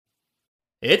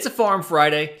It's a Farm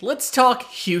Friday. Let's talk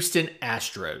Houston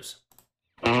Astros.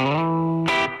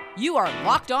 You are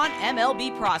Locked On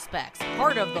MLB Prospects,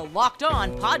 part of the Locked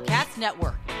On Podcast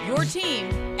Network, your team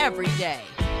every day.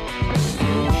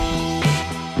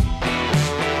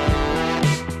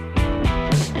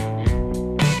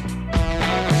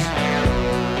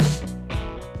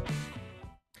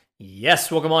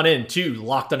 Yes, welcome on in to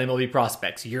Locked On MLB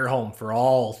Prospects, your home for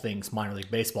all things minor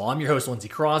league baseball. I'm your host, Lindsey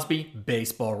Crosby,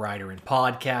 baseball writer and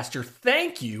podcaster.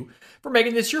 Thank you for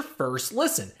making this your first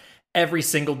listen every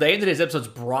single day. And today's episode is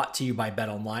brought to you by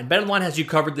BetOnline. BetOnline has you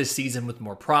covered this season with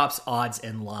more props, odds,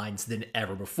 and lines than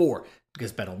ever before,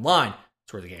 because BetOnline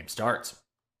is where the game starts.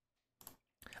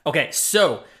 Okay,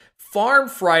 so Farm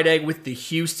Friday with the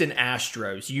Houston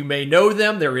Astros. You may know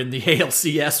them. They're in the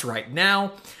ALCS right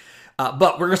now.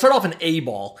 But we're going to start off in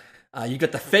A-ball. You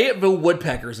got the Fayetteville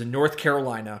Woodpeckers in North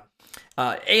Carolina,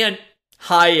 and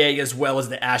High A as well as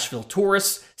the Asheville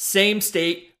Tourists. Same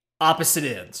state, opposite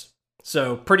ends.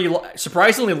 So pretty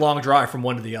surprisingly long drive from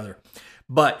one to the other.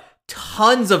 But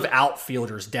tons of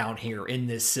outfielders down here in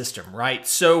this system, right?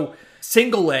 So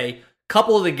single A,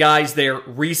 couple of the guys there,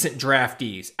 recent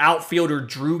draftees. Outfielder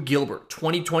Drew Gilbert,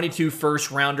 2022 first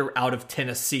rounder out of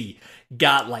Tennessee.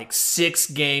 Got like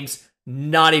 6 games.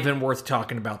 Not even worth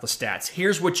talking about the stats.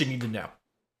 Here's what you need to know.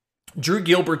 Drew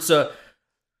Gilbert's a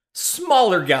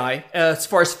smaller guy as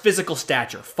far as physical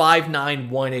stature, 5'9",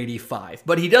 185.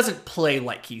 But he doesn't play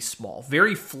like he's small.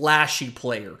 Very flashy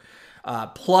player.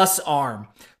 Plus arm,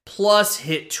 plus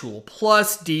hit tool,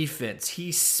 plus defense.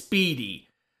 He's speedy.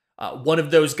 One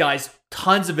of those guys,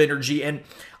 tons of energy. And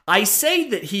I say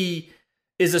that he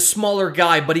is a smaller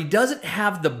guy, but he doesn't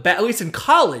have the bat, at least in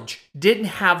college, didn't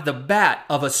have the bat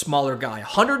of a smaller guy.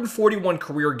 141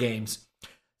 career games,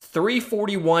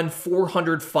 341,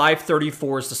 400,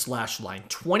 534 is the slash line.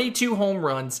 22 home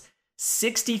runs,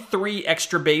 63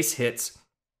 extra base hits,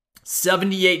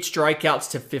 78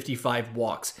 strikeouts to 55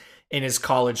 walks in his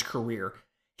college career.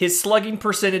 His slugging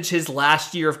percentage his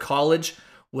last year of college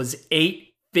was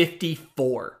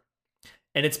 .854.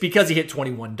 And it's because he hit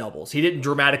 21 doubles. He didn't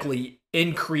dramatically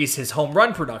increase his home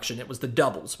run production. It was the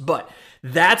doubles. But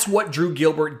that's what Drew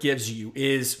Gilbert gives you,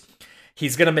 is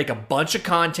he's going to make a bunch of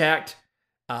contact.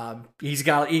 He's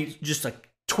just a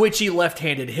twitchy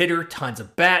left-handed hitter, tons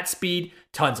of bat speed,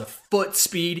 tons of foot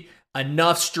speed,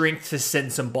 enough strength to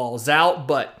send some balls out.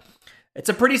 But it's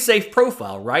a pretty safe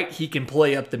profile, right? He can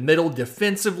play up the middle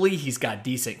defensively. He's got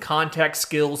decent contact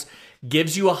skills,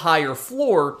 gives you a higher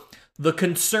floor. The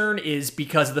concern is,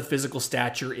 because of the physical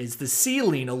stature, is the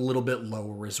ceiling a little bit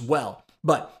lower as well.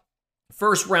 But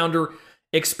first rounder,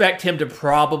 expect him to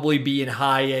probably be in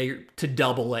High A to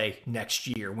Double A next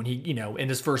year when he, in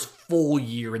his first full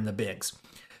year in the bigs.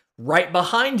 Right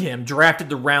behind him, drafted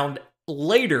the round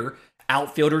later,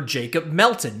 outfielder Jacob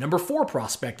Melton, number 4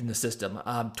 prospect in the system.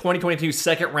 2022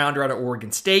 second rounder out of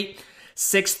Oregon State,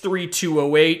 6'3",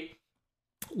 208.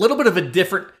 A little bit of a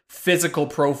different physical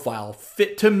profile.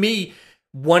 Fit to me,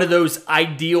 one of those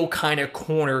ideal kind of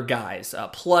corner guys.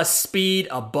 Plus speed,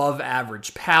 above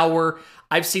average power.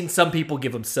 I've seen some people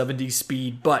give him 70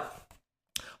 speed, but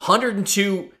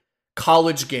 102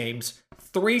 college games,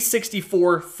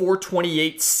 364,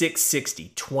 428,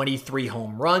 660, 23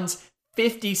 home runs,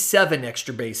 57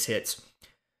 extra base hits,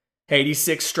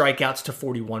 86 strikeouts to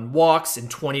 41 walks, and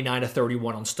 29 to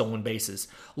 31 on stolen bases.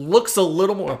 Looks a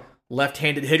little more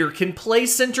left-handed hitter, can play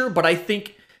center, but I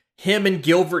think him and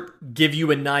Gilbert give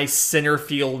you a nice center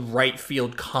field, right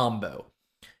field combo.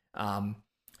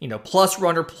 Plus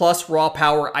runner, plus raw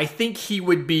power. I think he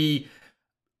would be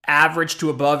average to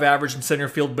above average in center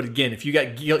field, but again, if you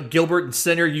got Gilbert in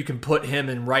center, you can put him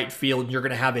in right field, and you're going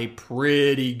to have a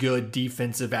pretty good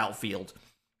defensive outfield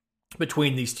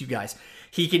between these two guys.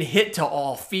 He can hit to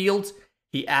all fields.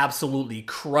 He absolutely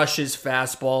crushes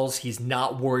fastballs. He's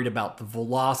not worried about the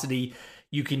velocity.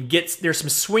 There's some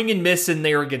swing and miss in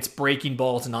there against breaking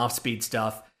balls and off-speed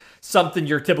stuff. Something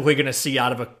you're typically going to see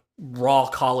out of a raw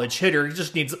college hitter.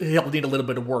 He'll need a little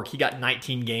bit of work. He got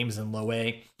 19 games in low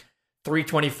A.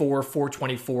 324,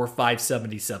 424,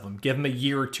 577. Give him a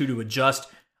year or two to adjust.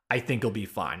 I think he'll be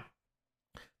fine.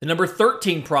 The number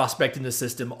 13 prospect in the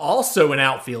system, also an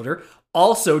outfielder,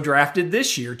 also drafted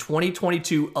this year,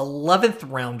 2022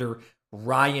 11th rounder,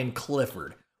 Ryan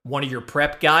Clifford. One of your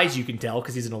prep guys, you can tell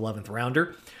because he's an 11th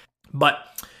rounder. But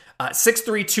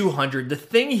 6'3", 200. The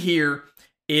thing here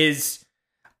is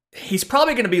he's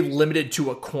probably going to be limited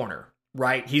to a corner,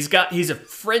 right? He's a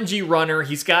fringy runner.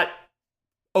 He's got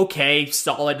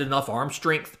solid enough arm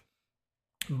strength.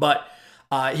 But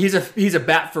he's a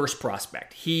bat first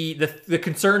prospect. The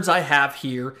concerns I have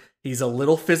here He's a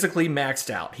little physically maxed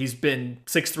out. He's been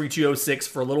 6'3", 206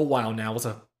 for a little while now as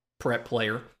a prep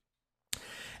player.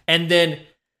 And then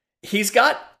he's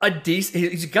got a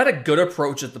good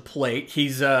approach at the plate.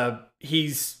 He's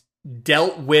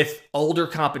dealt with older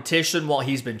competition while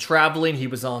he's been traveling. He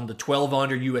was on the 12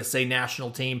 under USA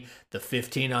national team, the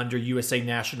 15 under USA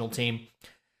national team.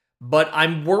 But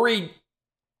I'm worried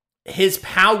his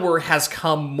power has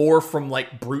come more from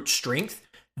like brute strength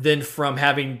than from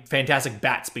having fantastic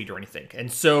bat speed or anything.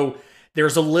 And so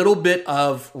there's a little bit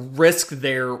of risk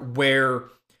there where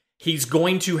he's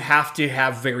going to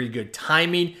have very good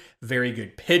timing, very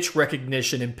good pitch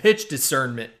recognition, and pitch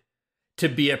discernment to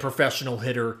be a professional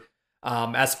hitter.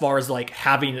 As far as like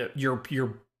having your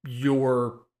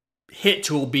hit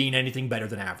tool being anything better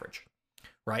than average,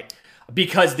 right?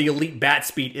 Because the elite bat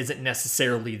speed isn't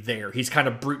necessarily there. He's kind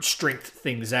of brute strength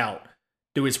things out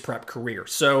through his prep career.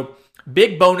 So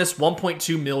big bonus,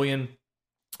 $1.2 million,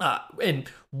 and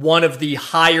one of the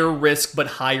higher risk but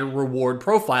higher reward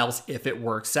profiles if it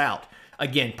works out.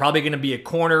 Again, probably going to be a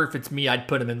corner. If it's me, I'd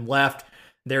put him in left.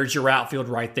 There's your outfield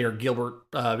right there. Gilbert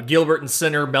in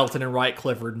center, Melton in right,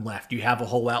 Clifford in left. You have a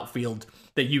whole outfield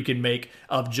that you can make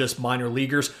of just minor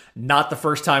leaguers. Not the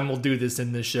first time we'll do this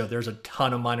in this show. There's a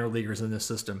ton of minor leaguers in this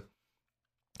system.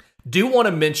 Do want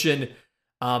to mention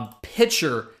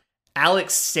pitcher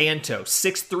Alex Santos,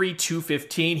 6'3",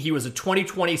 215. He was a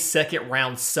 2020 second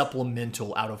round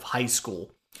supplemental out of high school.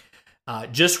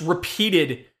 Just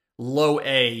repeated low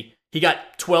A. He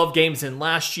got 12 games in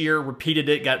last year, repeated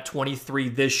it, got 23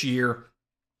 this year.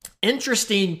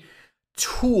 Interesting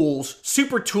tools,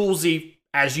 super toolsy,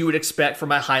 as you would expect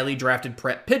from a highly drafted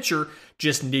prep pitcher,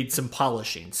 just needs some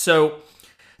polishing. So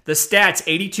the stats,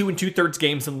 82 and 2/3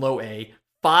 games in low A,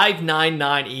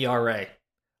 5.99 ERA.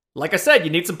 Like I said, you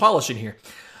need some polishing here.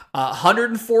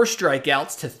 104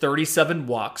 strikeouts to 37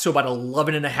 walks, so about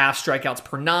 11.5 strikeouts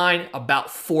per 9,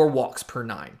 about 4 walks per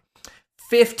 9.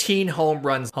 15 home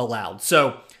runs allowed.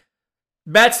 So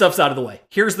bad stuff's out of the way.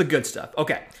 Here's the good stuff.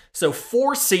 Okay, so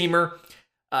four-seamer,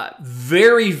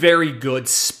 very, very good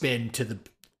spin to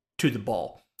the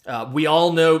ball. We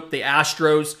all know the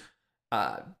Astros,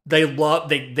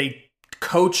 they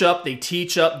coach up, they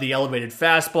teach up the elevated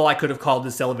fastball. I could have called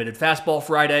this elevated fastball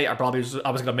Friday. I was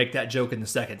going to make that joke in the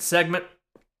second segment.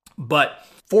 But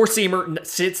four-seamer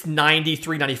sits 90,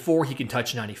 394. He can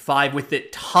touch 95 with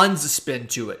it. Tons of spin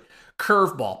to it.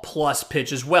 Curveball plus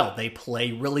pitch as well. They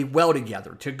play really well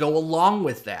together to go along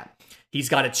with that. He's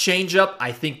got a changeup,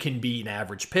 I think can be an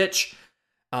average pitch.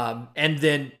 And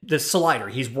then the slider.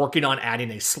 He's working on adding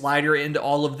a slider into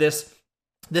all of this.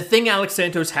 The thing Alex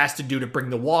Santos has to do to bring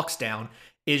the walks down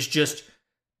is just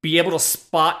be able to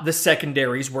spot the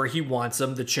secondaries where he wants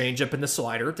them, the changeup and the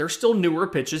slider. They're still newer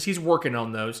pitches. He's working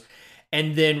on those.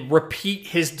 And then repeat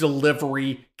his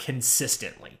delivery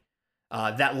consistently.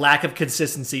 That lack of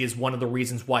consistency is one of the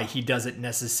reasons why he doesn't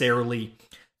necessarily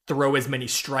throw as many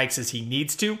strikes as he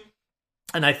needs to.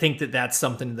 And I think that that's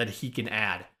something that he can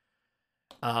add.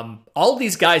 All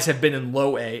these guys have been in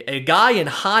low A. A guy in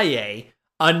high A,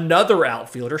 another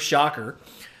outfielder, shocker,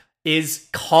 is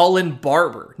Colin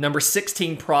Barber, number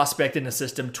 16 prospect in the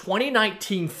system,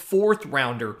 2019 fourth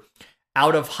rounder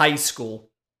out of high school.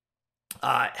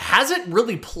 Hasn't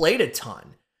really played a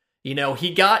ton. You know,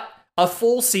 he got a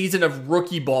full season of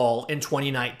rookie ball in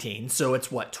 2019. So it's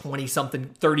 20-something,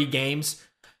 30 games.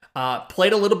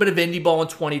 Played a little bit of indie ball in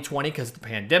 2020 because of the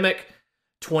pandemic.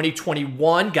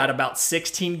 2021, got about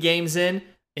 16 games in,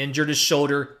 injured his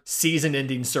shoulder,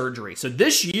 season-ending surgery. So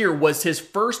this year was his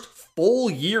first full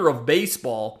year of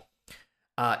baseball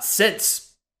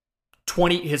since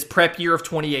his prep year of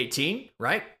 2018,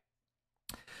 right?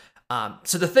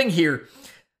 So the thing here,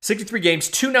 63 games,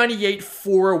 298,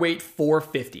 408,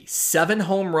 450, 7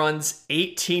 home runs,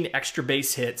 18 extra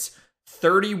base hits,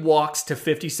 30 walks to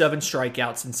 57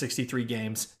 strikeouts in 63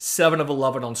 games, 7 of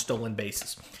 11 on stolen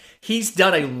bases. He's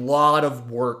done a lot of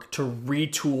work to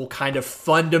retool kind of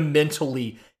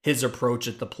fundamentally his approach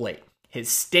at the plate. His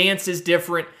stance is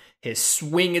different. His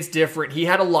swing is different. He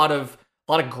had a lot of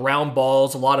ground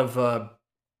balls, a lot of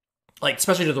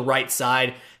especially to the right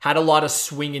side, had a lot of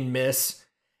swing and miss.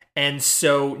 And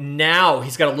so now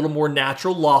he's got a little more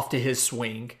natural loft to his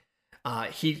swing.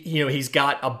 He's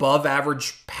got above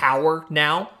average power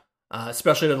now,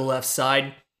 especially to the left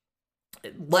side.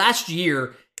 Last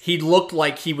year, he looked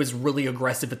like he was really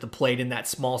aggressive at the plate in that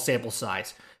small sample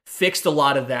size. Fixed a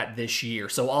lot of that this year.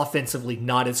 So offensively,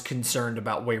 not as concerned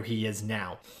about where he is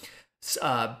now.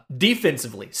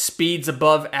 Defensively, speed's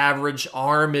above average.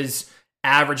 Arm is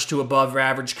average to above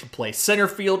average. Could play center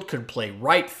field, could play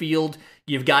right field.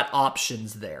 You've got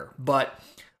options there. But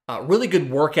Really good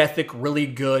work ethic, really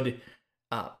good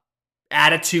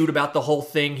attitude about the whole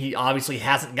thing. He obviously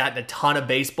hasn't gotten a ton of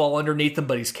baseball underneath him,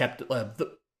 but he's kept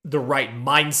the right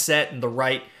mindset and the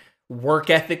right work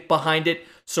ethic behind it.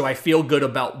 So I feel good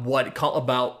about what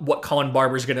Colin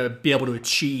Barber is going to be able to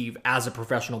achieve as a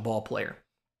professional ball player.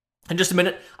 In just a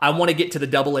minute, I want to get to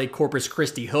the AA Corpus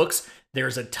Christi Hooks.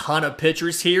 There's a ton of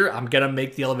pitchers here. I'm going to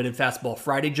make the Elevated Fastball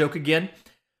Friday joke again.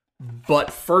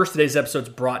 But first, today's episode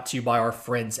is brought to you by our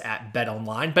friends at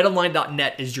BetOnline.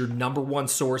 BetOnline.net is your number one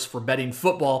source for betting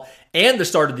football and the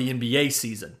start of the NBA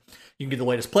season. You can get the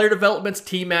latest player developments,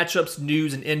 team matchups,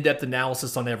 news, and in-depth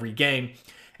analysis on every game.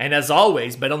 And as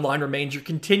always, BetOnline remains your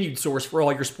continued source for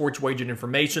all your sports wagering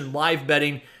information, live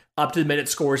betting, up-to-the-minute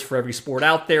scores for every sport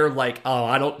out there, like, the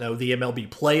MLB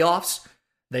playoffs.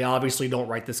 They obviously don't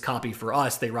write this copy for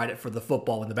us. They write it for the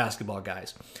football and the basketball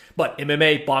guys. But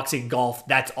MMA, boxing, golf,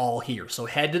 that's all here. So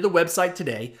head to the website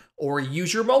today or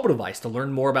use your mobile device to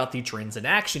learn more about the trends in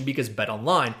action because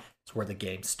BetOnline is where the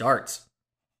game starts.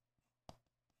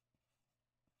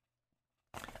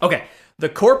 Okay, the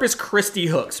Corpus Christi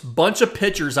Hooks. Bunch of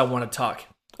pitchers I want to talk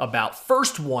about.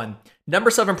 First one,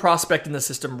 number 7 prospect in the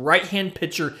system, right-hand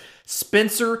pitcher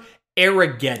Spencer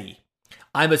Arrighetti.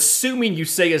 I'm assuming you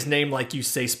say his name like you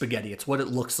say spaghetti. It's what it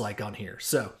looks like on here.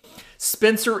 So,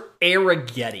 Spencer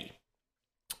Arrighetti.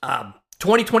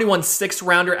 2021 6th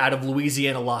rounder out of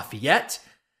Louisiana Lafayette.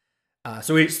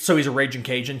 So he's a Raging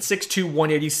Cajun. 6'2",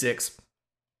 186.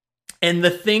 And the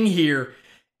thing here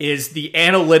is the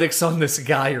analytics on this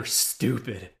guy are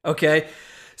stupid. Okay?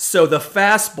 So the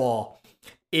fastball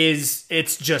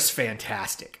it's just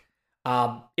fantastic.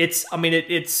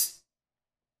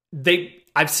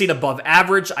 I've seen above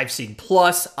average. I've seen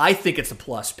plus. I think it's a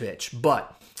plus pitch,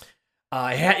 but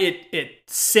it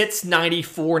sits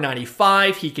 94,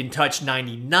 95. He can touch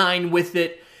 99 with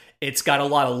it. It's got a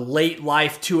lot of late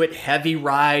life to it, heavy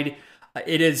ride.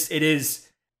 It is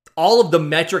all of the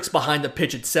metrics behind the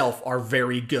pitch itself are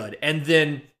very good. And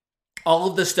then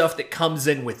all of the stuff that comes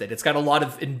in with it. It's got a lot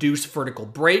of induced vertical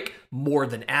break, more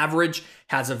than average,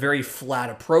 has a very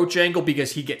flat approach angle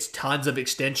because he gets tons of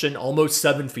extension, almost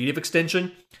 7 feet of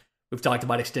extension. We've talked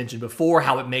about extension before,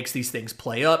 how it makes these things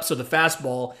play up. So the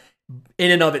fastball in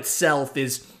and of itself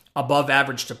is above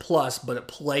average to plus, but it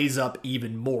plays up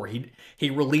even more. He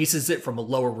releases it from a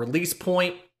lower release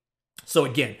point. So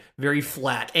again, very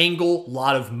flat angle, a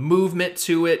lot of movement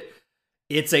to it.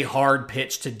 It's a hard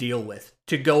pitch to deal with.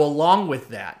 To go along with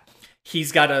that,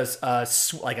 he's got a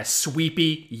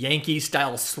sweepy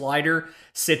Yankee-style slider,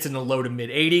 sits in the low to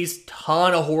mid-80s,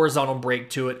 ton of horizontal break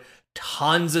to it,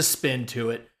 tons of spin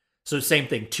to it. So same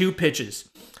thing, 2 pitches.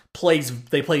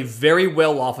 They play very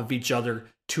well off of each other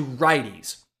to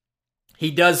righties.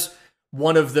 He does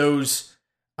one of those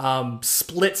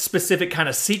split-specific kind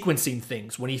of sequencing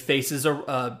things. When he faces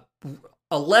a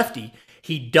lefty,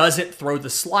 he doesn't throw the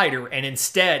slider, and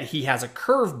instead he has a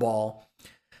curveball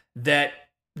that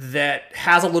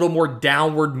has a little more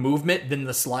downward movement than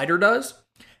the slider does,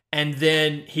 and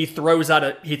then he throws out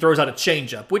a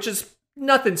changeup, which is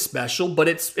nothing special, but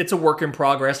it's a work in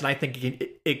progress, and I think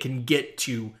it can get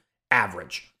to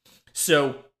average.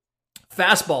 So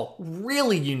fastball,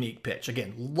 really unique pitch.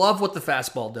 Again, love what the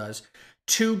fastball does.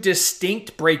 2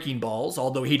 distinct breaking balls,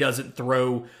 although he doesn't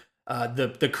throw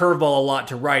the curveball a lot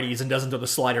to righties and doesn't throw the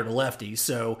slider to lefties,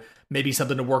 so maybe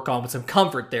something to work on with some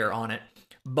comfort there on it.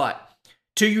 But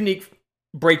 2 unique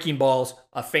breaking balls,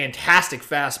 a fantastic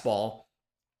fastball.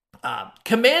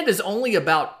 Command is only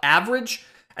about average,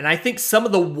 and I think some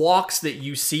of the walks that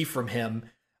you see from him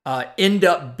end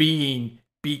up being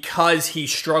because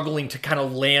he's struggling to kind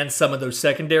of land some of those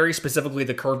secondaries, specifically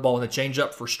the curveball and the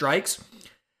changeup for strikes.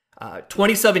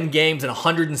 27 games and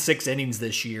 106 innings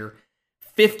this year.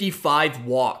 55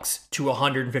 walks to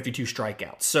 152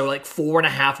 strikeouts. So like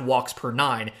 4.5 walks per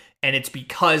 9. And it's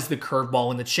because the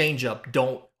curveball and the changeup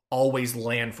don't always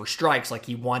land for strikes like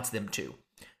he wants them to.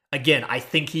 Again, I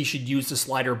think he should use the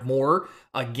slider more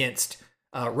against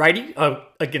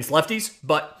against lefties,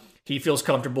 but he feels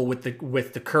comfortable with the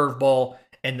curveball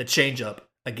and the changeup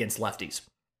against lefties.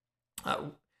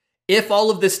 If all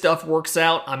of this stuff works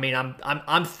out, I mean,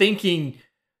 I'm thinking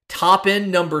top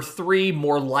end number 3,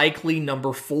 more likely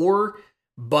number 4.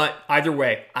 But either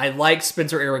way, I like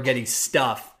Spencer Arrighetti's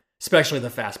stuff, especially the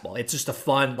fastball. It's just a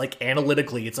fun,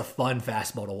 analytically, it's a fun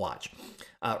fastball to watch.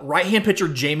 Right-hand pitcher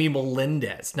Jamie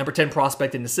Melendez, number 10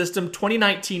 prospect in the system,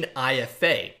 2019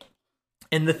 IFA.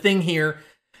 And the thing here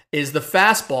is the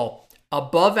fastball,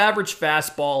 above average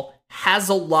fastball, has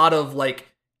a lot of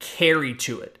carry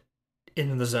to it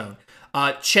in the zone.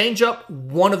 Changeup,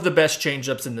 one of the best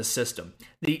changeups in the system.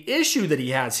 The issue that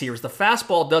he has here is the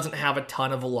fastball doesn't have a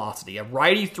ton of velocity. A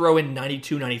righty throw in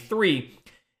 92, 93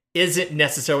 isn't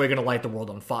necessarily going to light the world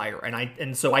on fire.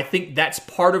 And so I think that's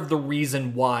part of the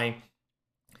reason why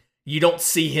you don't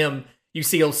see him. You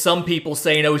see some people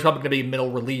saying, oh, he's probably going to be a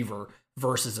middle reliever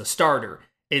versus a starter,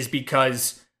 is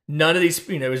because none of these,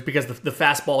 is because the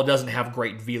fastball doesn't have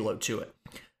great velo to it.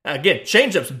 Again,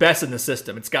 changeup's best in the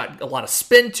system. It's got a lot of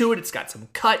spin to it. It's got some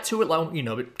cut to it.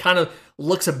 It kind of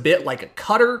looks a bit like a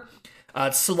cutter.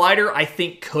 Slider, I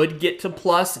think, could get to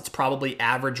plus. It's probably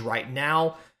average right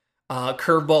now.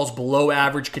 Curveballs below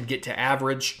average could get to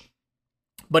average.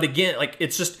 But again,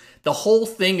 it's just the whole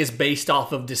thing is based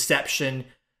off of deception,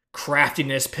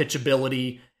 craftiness,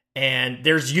 pitchability, and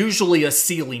there's usually a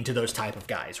ceiling to those type of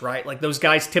guys, right? Like those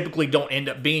guys typically don't end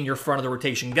up being your front of the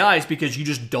rotation guys because you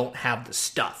just don't have the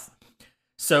stuff.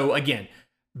 So again,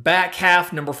 back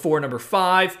half, number 4, number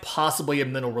 5, possibly a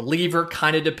middle reliever.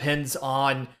 Kind of depends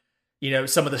on,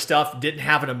 some of the stuff. Didn't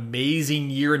have an amazing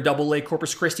year in Double-A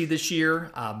Corpus Christi this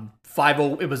year.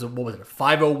 5.0, it was a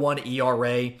 5.01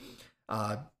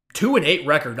 ERA. 2-8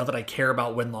 record, not that I care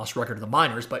about win-loss record of the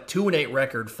minors, but 2-8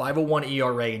 record, 5.01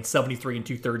 ERA in 73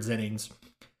 2/3 innings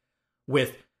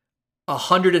with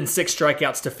 106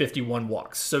 strikeouts to 51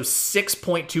 walks. So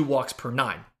 6.2 walks per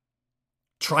 9.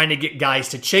 Trying to get guys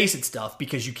to chase at stuff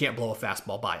because you can't blow a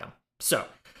fastball by them. So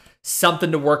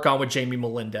something to work on with Jamie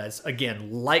Melendez.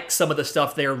 Again, like some of the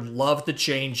stuff there, love the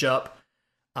changeup,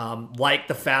 like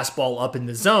the fastball up in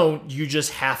the zone. You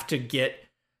just have to get,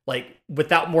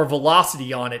 without more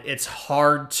velocity on it, it's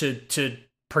hard to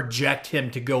project him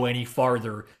to go any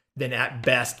farther than at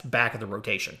best back of the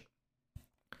rotation.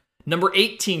 Number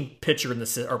 18 pitcher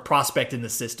or prospect in the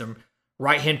system,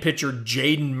 right-hand pitcher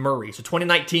Jaden Murray. So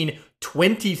 2019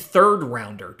 23rd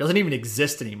rounder, doesn't even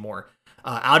exist anymore.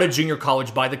 Out of junior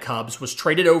college by the Cubs, was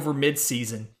traded over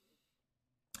mid-season,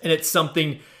 and it's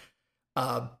something.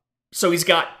 So he's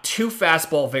got 2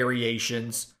 fastball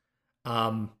variations.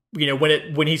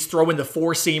 When he's throwing the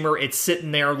 4-seamer, it's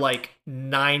sitting there like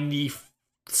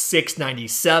 96,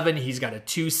 97. He's got a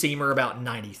 2-seamer about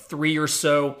 93 or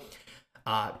so.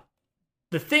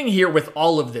 The thing here with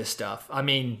all of this stuff,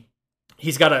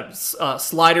 he's got a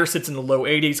slider, sits in the low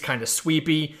 80s, kind of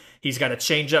sweepy. He's got a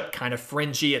changeup, kind of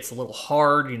fringy. It's a little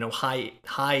hard, high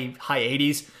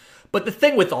 80s. But the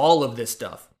thing with all of this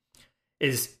stuff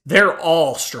is they're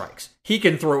all strikes. He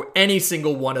can throw any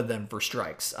single one of them for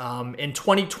strikes. In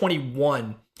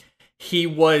 2021, he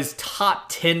was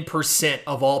top 10%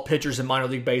 of all pitchers in minor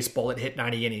league baseball that hit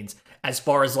 90 innings. As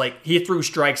far as he threw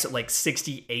strikes at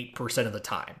 68% of the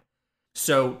time.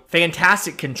 So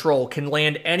fantastic control, can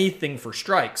land anything for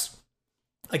strikes.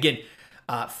 Again,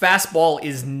 fastball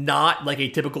is not like a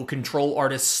typical control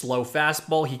artist slow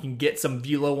fastball. He can get some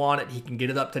velo on it. He can get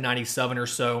it up to 97 or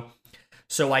so.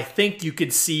 So I think you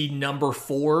could see number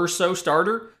 4 or so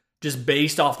starter, just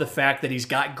based off the fact that he's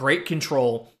got great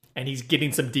control and he's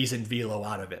getting some decent velo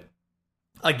out of it.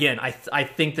 Again, I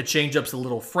think the changeup's a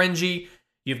little fringy.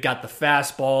 You've got the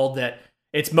fastball that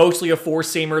it's mostly a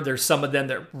 4-seamer. There's some of them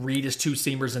that read as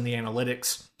 2-seamers in the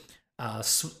analytics.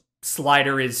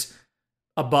 Slider is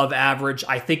above average.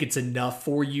 I think it's enough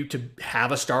for you to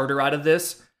have a starter out of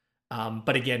this.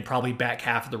 But again, probably back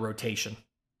half of the rotation.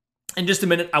 In just a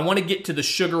minute, I want to get to the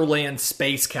Sugarland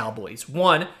Space Cowboys.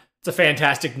 One, it's a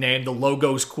fantastic name. The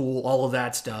logo's cool, all of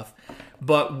that stuff.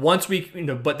 But once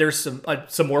but there's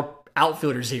some more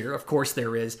outfielders here. Of course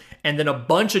there is. And then a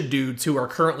bunch of dudes who are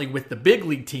currently with the big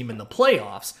league team in the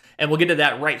playoffs. And we'll get to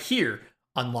that right here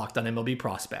on Locked on MLB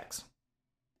Prospects.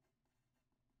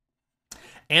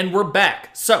 And we're back.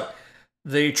 So,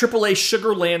 the AAA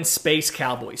Sugarland Space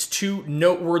Cowboys. 2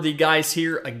 noteworthy guys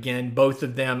here. Again, both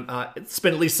of them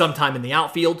spent at least some time in the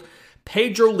outfield.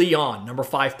 Pedro Leon, number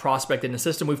 5 prospect in the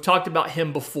system. We've talked about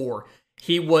him before.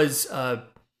 He was a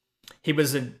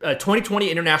 2020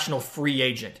 international free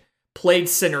agent. Played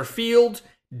center field.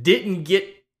 Didn't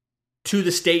get to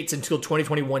the States until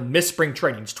 2021. Missed spring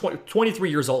training. He's 23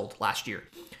 years old last year.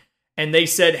 And they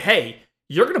said, hey,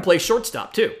 you're going to play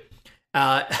shortstop too.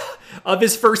 Of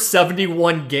his first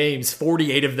 71 games,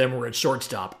 48 of them were at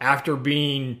shortstop after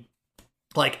being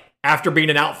an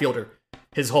outfielder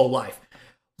his whole life.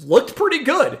 Looked pretty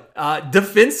good.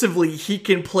 Defensively, he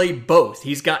can play both.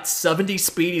 He's got 70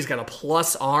 speed. He's got a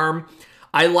plus arm.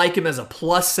 I like him as a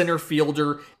plus center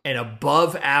fielder and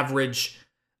above average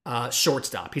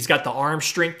shortstop. He's got the arm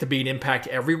strength to be an impact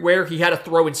everywhere. He had a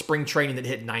throw in spring training that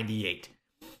hit 98.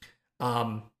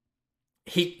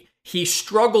 He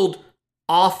struggled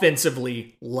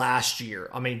offensively last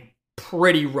year.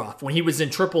 Pretty rough. When he was in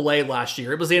AAA last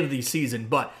year, it was the end of the season,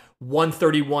 but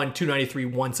 131, 293,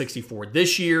 164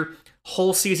 this year.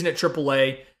 Whole season at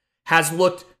AAA has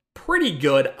looked pretty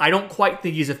good. I don't quite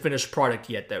think he's a finished product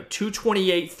yet, though.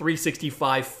 228,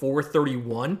 365,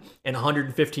 431 in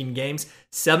 115 games,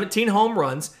 17 home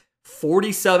runs,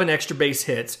 47 extra base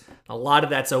hits. A lot of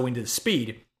that's owing to the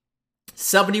speed.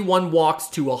 71 walks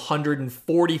to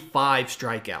 145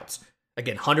 strikeouts.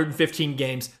 Again, 115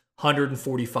 games,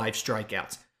 145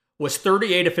 strikeouts. Was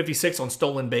 38 of 56 on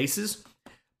stolen bases.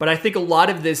 But I think a lot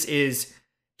of this is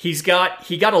he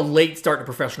got a late start to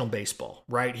professional baseball,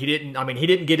 right? He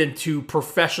didn't get into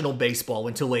professional baseball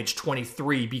until age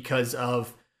 23 because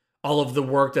of all of the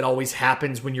work that always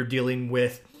happens when you're dealing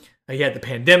with, he had the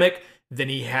pandemic, then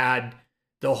he had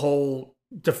the whole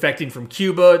defecting from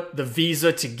Cuba, the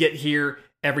visa to get here,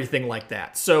 everything like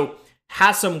that. So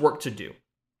has some work to do.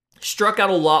 Struck out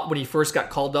a lot when he first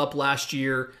got called up last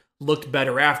year, looked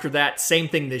better after that. Same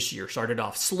thing this year. Started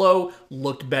off slow,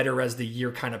 looked better as the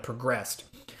year kind of progressed.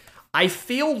 I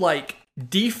feel like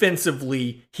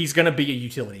defensively, he's going to be a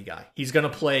utility guy. He's going to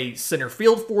play center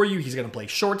field for you. He's going to play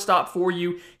shortstop for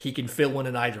you. He can fill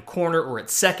in either corner or at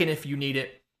second if you need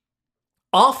it.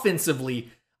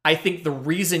 Offensively, I think the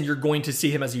reason you're going to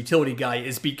see him as a utility guy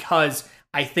is because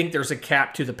I think there's a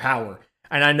cap to the power.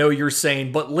 And I know you're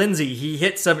saying, but Lindsay, he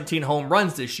hit 17 home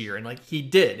runs this year. And he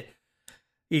did.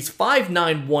 He's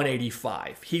 5'9",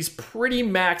 185. He's pretty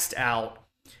maxed out.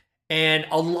 And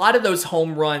a lot of those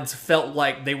home runs felt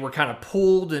like they were kind of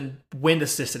pulled and wind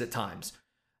assisted at times.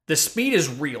 The speed is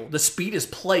real. The speed is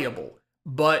playable.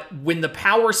 But when the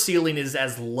power ceiling is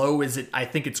as low as I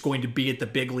think it's going to be at the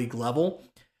big league level,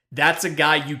 that's a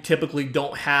guy you typically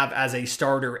don't have as a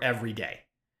starter every day.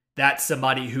 That's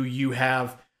somebody who you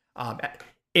have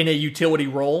in a utility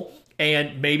role,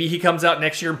 and maybe he comes out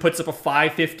next year and puts up a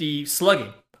 550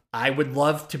 slugging. I would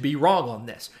love to be wrong on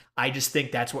this. I just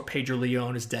think that's what Pedro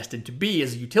Leon is destined to be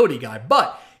as a utility guy,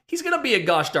 but he's going to be a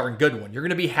gosh darn good one. You're going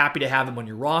to be happy to have him on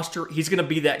your roster. He's going to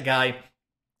be that guy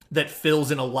that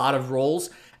fills in a lot of roles,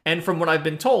 and from what I've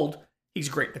been told, he's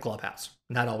great in the clubhouse,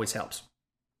 and that always helps.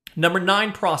 Number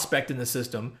 9 prospect in the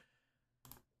system.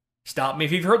 Stop me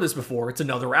if you've heard this before. It's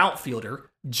another outfielder,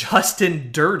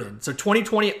 Justin Durden. So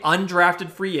 2020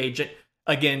 undrafted free agent.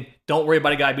 Again, don't worry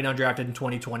about a guy being undrafted in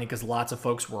 2020 because lots of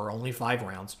folks were only 5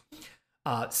 rounds.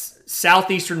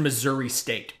 Southeastern Missouri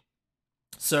State.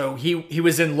 So he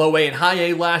was in low A and high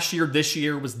A last year. This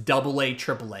year was double A,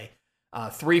 triple A.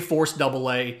 3/4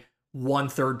 double A,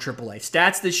 1/3 triple A.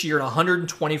 Stats this year in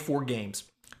 124 games.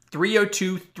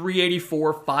 302,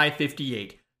 384,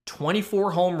 558.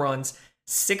 24 home runs,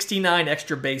 69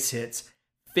 extra base hits,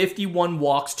 51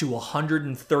 walks to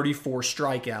 134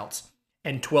 strikeouts,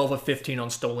 and 12 of 15 on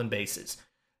stolen bases.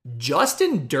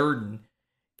 Justin Durden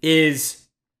is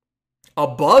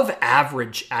above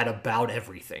average at about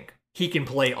everything. He can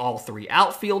play all 3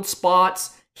 outfield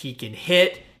spots. He can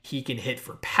hit. He can hit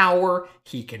for power.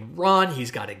 He can run.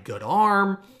 He's got a good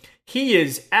arm. He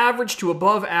is average to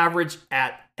above average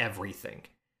at everything.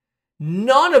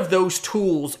 None of those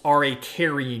tools are a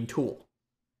carrying tool.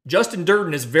 Justin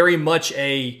Durden is very much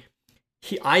I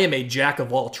am a jack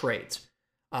of all trades.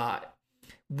 I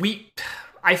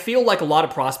feel like a lot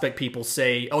of prospect people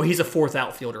say, oh, he's a 4th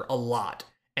outfielder a lot.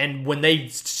 And when they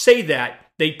say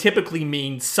that, they typically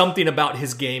mean something about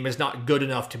his game is not good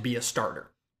enough to be a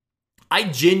starter. I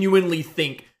genuinely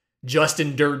think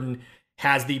Justin Durden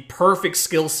has the perfect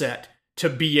skill set to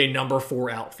be a number 4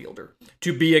 outfielder.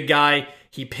 To be a guy,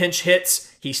 he pinch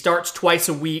hits, he starts twice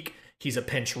a week, he's a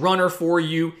pinch runner for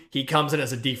you, he comes in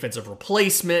as a defensive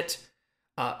replacement.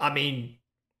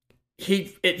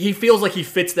 He feels like he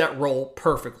fits that role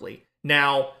perfectly.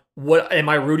 Now, what am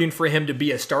I rooting for him to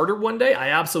be a starter one day? I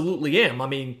absolutely am.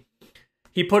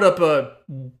 He put up a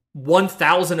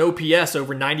 1,000 OPS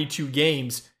over 92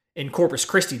 games in Corpus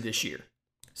Christi this year.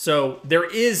 So there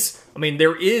is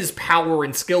power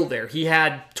and skill there. He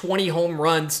had 20 home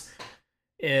runs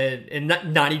in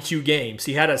 92 games.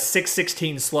 He had a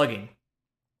 616 slugging.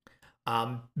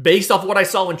 Based off what I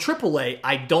saw in AAA,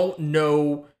 I don't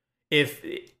know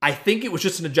I think it was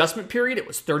just an adjustment period. It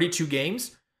was 32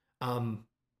 games.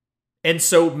 And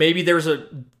so maybe there's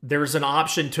an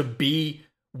option to be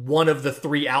one of the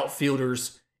 3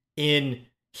 outfielders in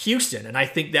Houston. And I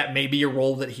think that may be a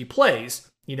role that he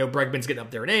plays. Bregman's getting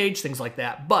up there in age, things like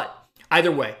that. But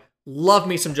either way, love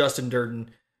me some Justin Durden.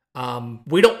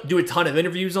 We don't do a ton of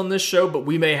interviews on this show, but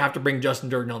we may have to bring Justin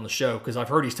Durden on the show because I've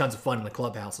heard he's tons of fun in the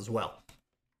clubhouse as well.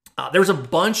 There's a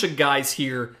bunch of guys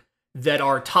here that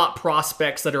are top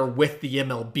prospects that are with the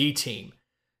MLB team.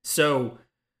 So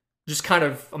just kind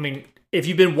of, if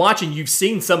you've been watching, you've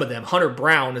seen some of them. Hunter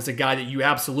Brown is a guy that you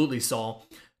absolutely saw.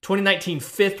 2019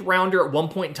 fifth rounder. At one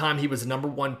point in time, he was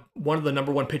one of the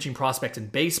number one pitching prospects in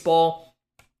baseball.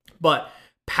 But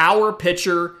power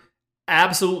pitcher,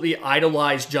 absolutely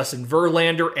idolized Justin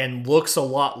Verlander and looks a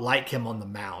lot like him on the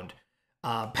mound.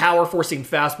 Power forcing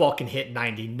fastball, can hit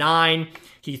 99.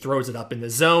 He throws it up in the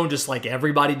zone just like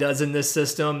everybody does in this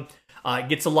system.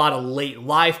 Gets a lot of late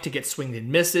life to get swing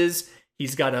and misses.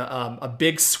 He's got a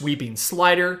big sweeping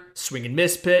slider, swing and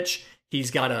miss pitch. He's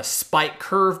got a spike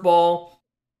curveball.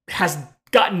 Has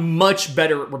gotten much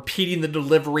better at repeating the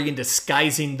delivery and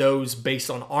disguising those based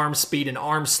on arm speed and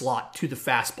arm slot to the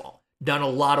fastball. Done a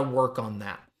lot of work on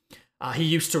that. He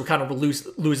used to kind of lose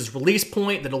his release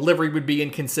point. The delivery would be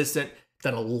inconsistent.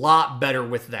 Done a lot better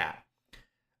with that.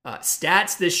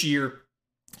 Stats this year,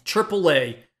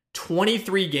 AAA,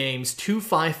 23 games,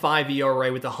 2.55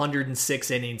 ERA with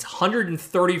 106 innings,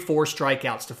 134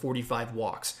 strikeouts to 45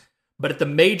 walks. But at the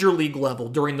major league level,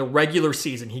 during the regular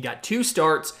season, he got 2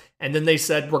 starts, and then they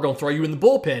said, we're going to throw you in the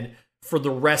bullpen for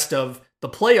the rest of the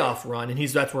playoff run, and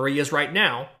that's where he is right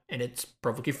now, and it's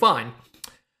perfectly fine.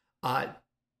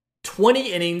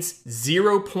 20 innings,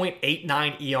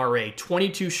 0.89 ERA,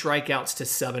 22 strikeouts to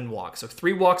 7 walks. So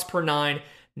 3 walks per 9,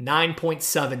 9.7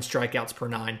 strikeouts per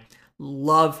 9.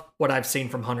 Love what I've seen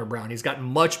from Hunter Brown. He's gotten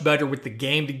much better with the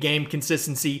game-to-game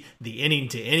consistency, the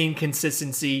inning-to-inning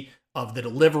consistency of the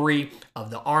delivery,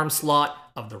 of the arm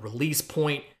slot, of the release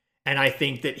point. And I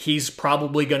think that he's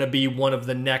probably going to be one of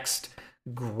the next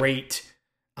great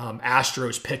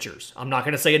Astros pitchers. I'm not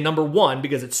going to say a number 1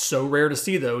 because it's so rare to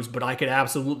see those, but I could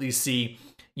absolutely see,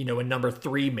 a number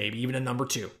 3, maybe even a number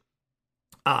 2.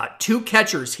 2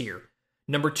 catchers here.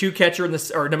 Number 2 catcher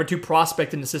number 2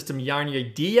 prospect in the system,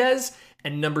 Yainer Diaz,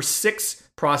 and number 6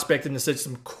 prospect in the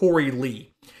system, Corey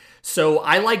Lee. So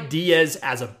I like Diaz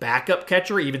as a backup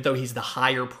catcher, even though he's the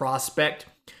higher prospect.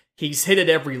 He's hit at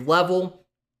every level.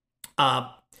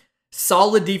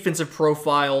 Solid defensive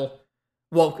profile.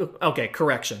 Well, okay,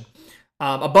 correction.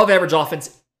 Above average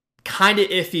offense, kind of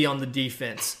iffy on the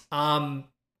defense. I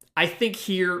think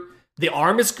here the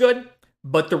arm is good,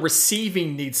 but the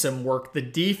receiving needs some work. The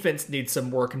defense needs some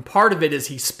work. And part of it is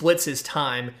he splits his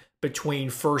time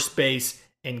between first base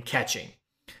and catching.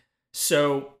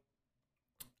 So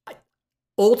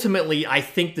ultimately, I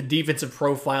think the defensive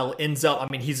profile ends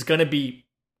up, he's going to be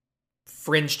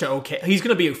fringe to okay. He's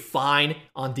going to be fine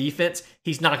on defense.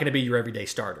 He's not going to be your everyday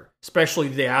starter, especially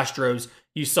the Astros.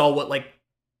 You saw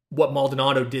what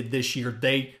Maldonado did this year.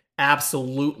 They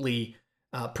absolutely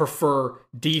prefer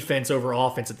defense over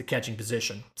offense at the catching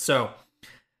position. So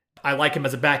I like him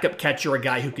as a backup catcher, a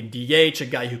guy who can DH, a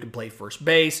guy who can play first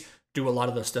base, do a lot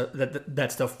of the stuff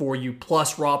that stuff for you,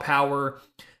 plus raw power.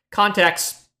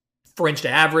 Contacts fringe to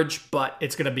average, but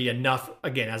it's going to be enough,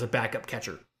 again, as a backup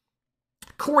catcher.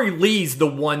 Corey Lee's the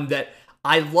one that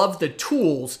I love the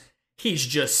tools. He's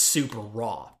just super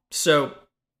raw. So,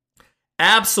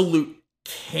 absolute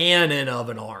cannon of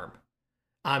an arm.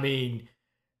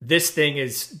 This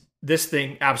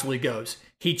thing absolutely goes.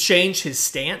 He changed his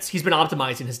stance. He's been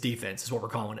optimizing his defense, is what we're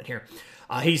calling it here.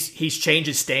 He's changed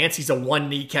his stance. He's a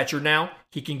 1-knee catcher now.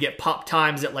 He can get pop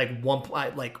times at like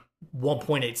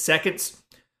 1.8 seconds.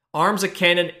 Arms a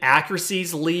cannon,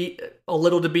 accuracies a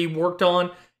little to be worked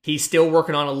on. He's still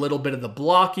working on a little bit of the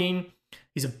blocking.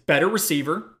 He's a better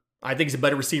receiver. I think he's a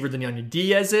better receiver than Yainer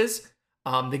Diaz is.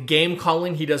 The game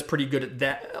calling, he does pretty good at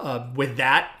that with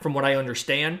that, from what I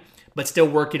understand. But still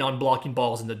working on blocking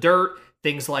balls in the dirt,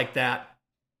 things like that.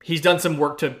 He's done some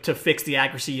work to fix the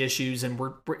accuracy issues, and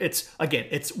we're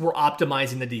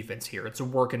optimizing the defense here. It's a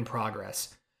work in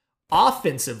progress.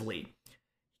 Offensively,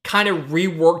 kind of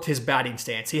reworked his batting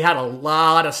stance. He had a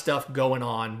lot of stuff going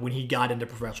on when he got into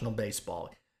professional baseball.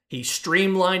 He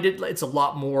streamlined it. It's a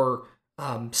lot more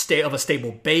of a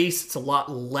stable base. It's a lot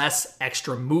less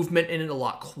extra movement in it, a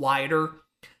lot quieter.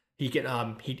 He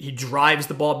can he drives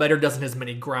the ball better, doesn't have as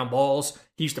many ground balls.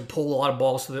 He used to pull a lot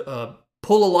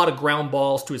of ground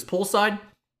balls to his pull side.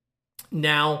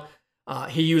 Now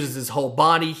he uses his whole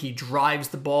body. He drives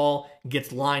the ball,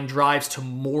 gets line drives to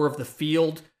more of the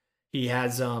field. He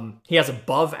has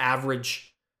above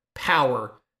average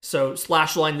power. So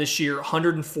slash line this year,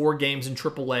 104 games in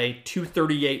AAA,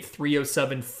 238,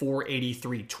 307,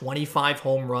 483, 25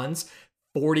 home runs,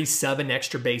 47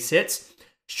 extra base hits,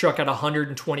 struck out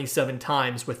 127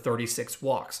 times with 36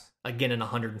 walks, again in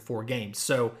 104 games.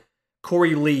 So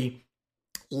Corey Lee,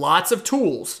 lots of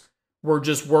tools. We're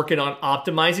just working on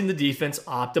optimizing the defense,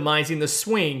 optimizing the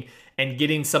swing, and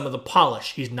getting some of the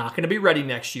polish. He's not going to be ready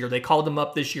next year. They called him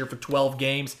up this year for 12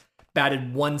 games,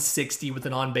 batted 160 with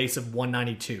an on base of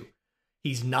 192.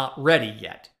 He's not ready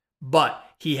yet, but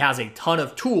he has a ton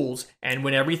of tools, and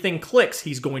when everything clicks,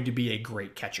 he's going to be a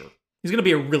great catcher. He's going to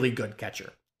be a really good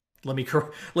catcher. Let me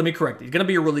correct it. He's going to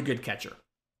be a really good catcher.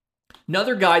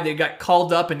 Another guy that got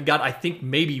called up and got, I think,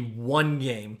 maybe one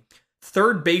game.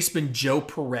 Third baseman Joe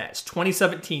Perez,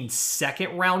 2017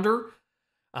 second rounder,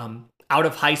 out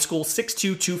of high school,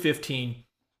 6'2", 215.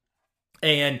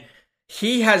 And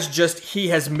he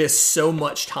has missed so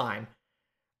much time.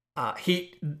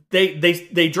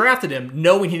 They drafted him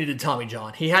knowing he needed Tommy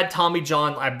John. He had Tommy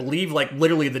John, I believe, like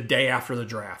literally the day after the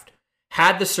draft.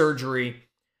 Had the surgery,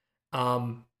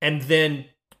 and then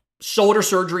shoulder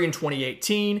surgery in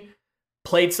 2018,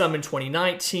 played some in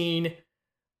 2019,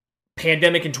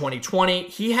 pandemic in 2020.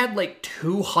 He had like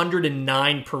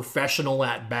 209 professional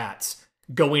at-bats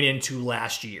going into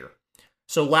last year.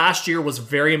 So last year was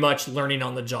very much learning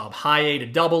on the job. High A to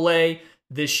double A.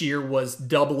 This year was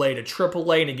double A to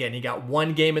triple A. And again, he got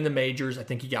one game in the majors. I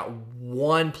think he got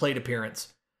one plate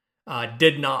appearance. I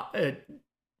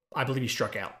believe he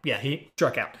struck out. Yeah, he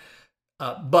struck out.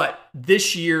 But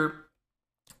this year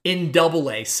in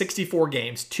double A, 64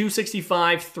 games,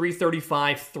 265,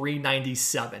 335,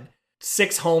 397.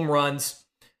 6 home runs,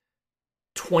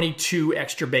 22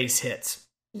 extra base hits.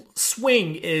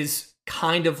 Swing is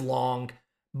kind of long,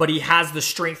 but he has the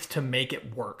strength to make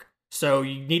it work. So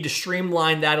you need to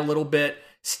streamline that a little bit.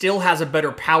 Still has a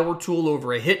better power tool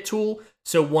over a hit tool.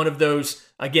 So one of those,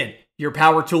 again, your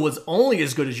power tool is only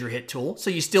as good as your hit tool. So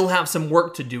you still have some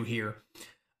work to do here.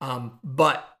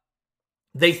 But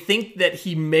they think that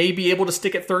he may be able to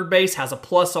stick at third base, has a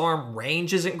plus arm,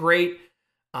 range isn't great.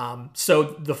 So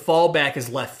the fallback is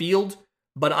left field.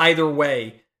 But either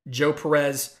way, Joe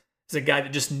Perez is a guy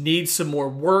that just needs some more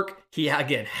work. He,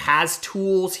 again, has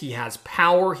tools. He has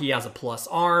power. He has a plus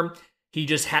arm. He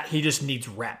just needs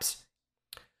reps.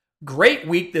 Great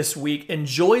week this week.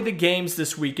 Enjoy the games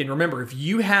this week. And remember, if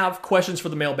you have questions for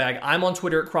the mailbag, I'm on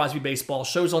Twitter at Crosby Baseball,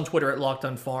 show's on Twitter at Locked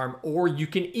On Farm, or you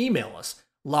can email us,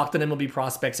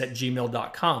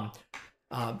 lockedonmlbprospects@gmail.com.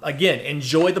 Again,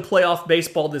 enjoy the playoff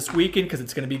baseball this weekend because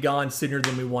it's going to be gone sooner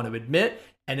than we want to admit.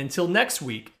 And until next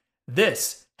week,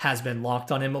 this has been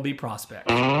Locked On MLB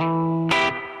Prospects.